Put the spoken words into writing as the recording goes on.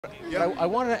I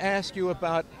wanted to ask you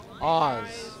about Oz.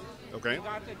 Okay.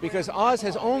 Because Oz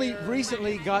has only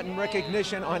recently gotten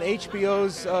recognition on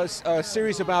HBO's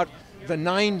series about the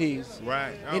 90s.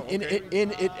 Right. Oh, in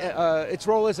its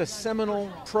role as a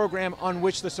seminal program on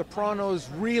which The Sopranos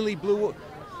really blew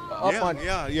up on.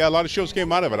 Yeah. A lot of shows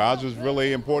came out of it. Oz was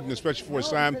really important, especially for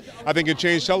its time. I think it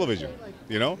changed television.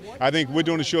 You know, I think we're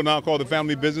doing a show now called The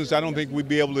Family Business. I don't think we'd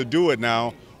be able to do it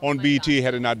now on B.E.T.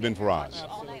 had it not been for Oz.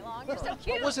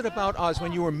 What was it about Oz?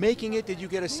 When you were making it, did you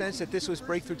get a sense that this was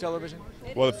breakthrough television?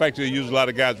 Well, the fact that they used a lot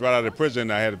of guys right out of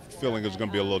prison, I had a feeling it was going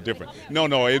to be a little different.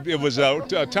 No, it was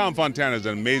Tom Fontana is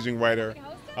an amazing writer,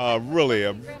 really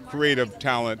a creative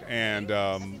talent, and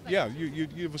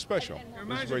you were special. It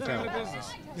was a great talent.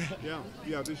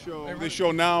 Yeah. This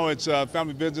show now, it's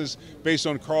Family Business based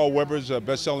on Carl Weber's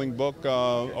best-selling book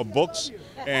of books,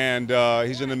 and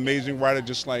he's an amazing writer,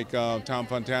 just like Tom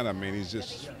Fontana. I mean, he's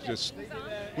just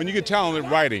when you get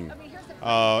talented writing,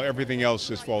 everything else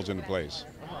just falls into place.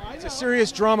 It's a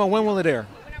serious drama. When will it air?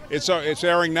 It's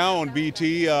airing now on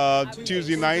B.E.T.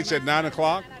 Tuesday nights at 9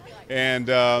 o'clock, and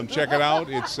check it out.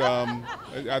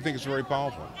 I think it's very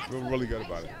powerful. We're really good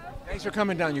about it. Thanks for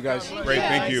coming down, you guys. Great,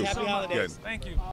 thank you. Happy holidays. Good. Thank you.